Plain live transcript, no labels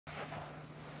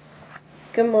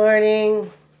Good morning,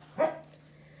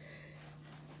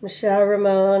 Michelle,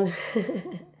 Ramon,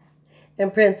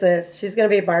 and Princess. She's gonna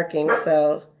be barking,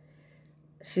 so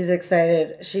she's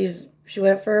excited. She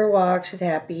went for her walk. She's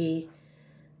happy.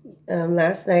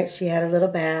 Last night she had a little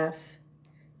bath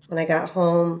when I got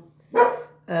home.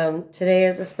 Today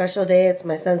is a special day. It's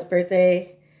my son's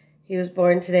birthday. He was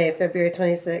born today, February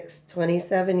 26th,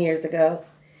 27 years ago.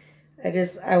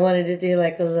 I wanted to do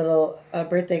like a little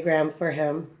birthday gram for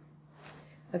him.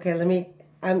 Okay,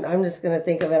 I'm just going to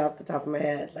think of it off the top of my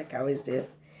head, like I always do.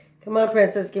 Come on,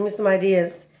 Princess, give me some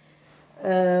ideas.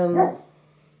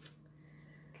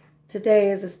 Today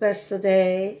is a special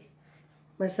day.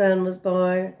 My son was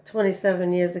born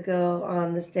 27 years ago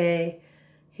on this day.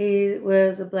 He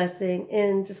was a blessing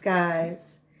in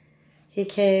disguise. He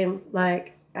came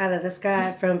like out of the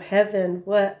sky from heaven.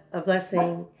 What a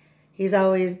blessing. He's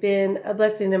always been a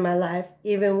blessing in my life,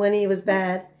 even when he was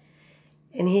bad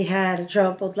and he had a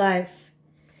troubled life.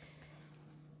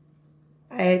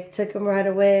 I took him right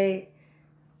away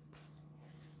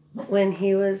when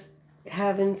he was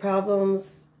having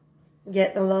problems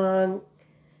getting along,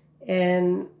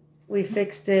 and we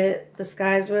fixed it. The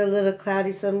skies were a little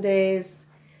cloudy some days.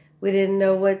 We didn't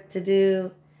know what to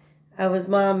do. I was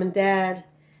mom and dad.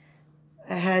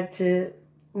 I had to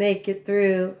make it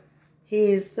through.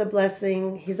 He's a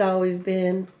blessing. He's always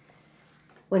been.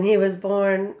 When he was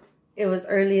born, it was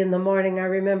early in the morning. I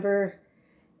remember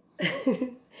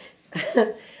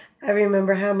I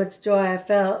remember how much joy I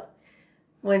felt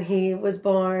when he was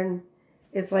born.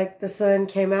 It's like the sun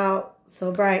came out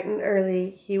so bright and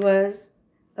early. He was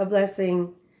a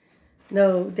blessing,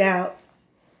 no doubt.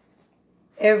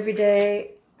 Every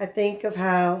day I think of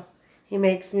how he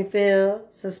makes me feel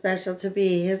so special to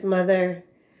be his mother.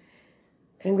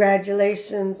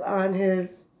 Congratulations on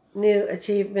his new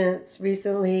achievements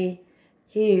recently.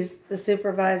 He's the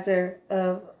supervisor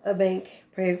of a bank.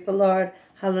 Praise the Lord.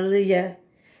 Hallelujah.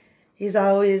 He's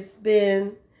always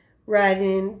been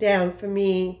writing down for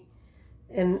me,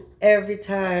 and every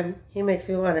time he makes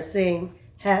me want to sing,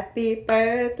 Happy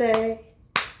birthday,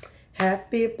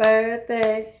 happy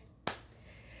birthday.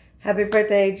 Happy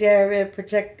birthday, Jared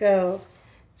Pacheco.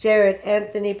 Jared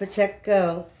Anthony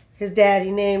Pacheco. His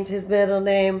daddy named his middle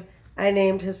name. I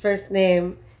named his first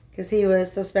name because he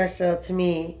was so special to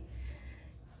me.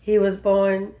 He was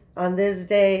born on this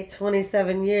day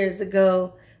 27 years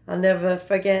ago. I'll never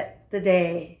forget the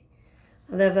day.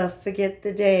 I'll never forget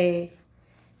the day.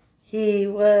 He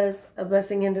was a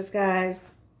blessing in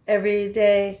disguise. Every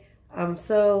day I'm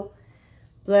so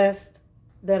blessed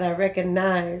that I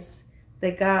recognize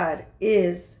that God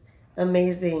is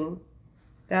amazing.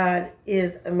 God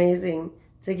is amazing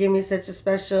to give me such a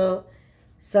special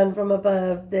son from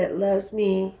above that loves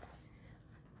me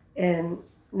and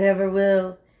never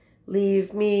will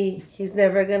leave me. He's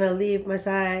never going to leave my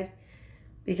side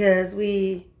because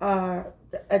we are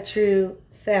a true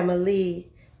family.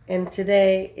 And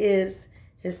today is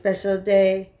his special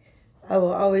day. I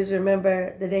will always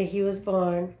remember the day he was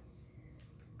born.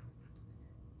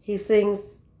 He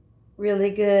sings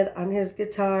really good on his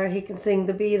guitar. He can sing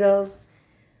the Beatles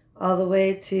all the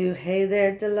way to Hey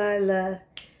There Delilah.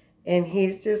 And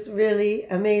he's just really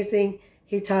amazing.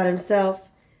 He taught himself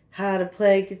how to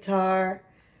play guitar.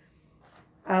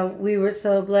 We were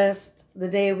so blessed the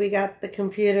day we got the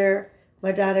computer.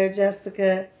 My daughter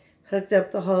Jessica hooked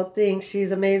up the whole thing.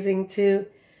 She's amazing too.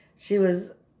 She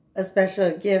was a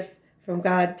special gift from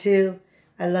God too.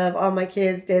 I love all my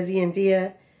kids, Desi and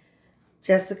Dia.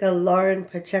 Jessica Lauren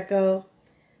Pacheco.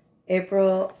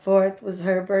 April 4th was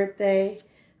her birthday.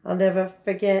 I'll never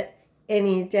forget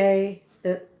any day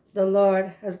that the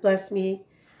Lord has blessed me.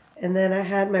 And then I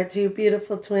had my two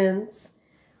beautiful twins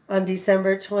on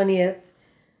December 20th.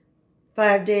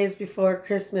 5 days before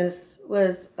Christmas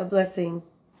was a blessing.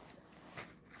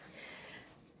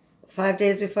 5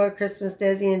 days before Christmas,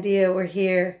 Desi and Dia were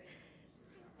here,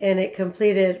 and it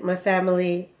completed my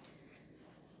family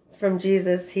from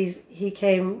Jesus. He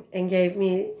came and gave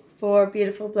me 4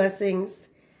 beautiful blessings,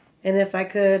 and if I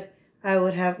could, I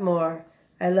would have more.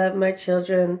 I love my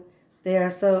children. They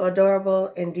are so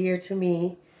adorable and dear to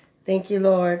me. Thank you,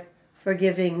 Lord, for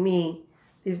giving me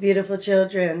these beautiful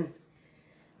children.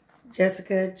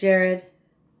 Jessica, Jared,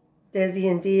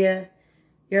 Desi, and Dia,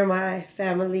 you're my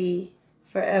family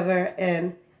forever,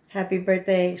 and happy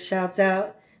birthday. Shouts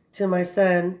out to my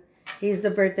son. He's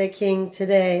the birthday king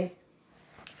today,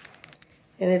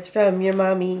 and it's from your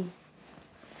mommy.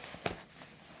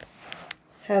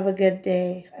 Have a good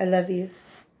day. I love you.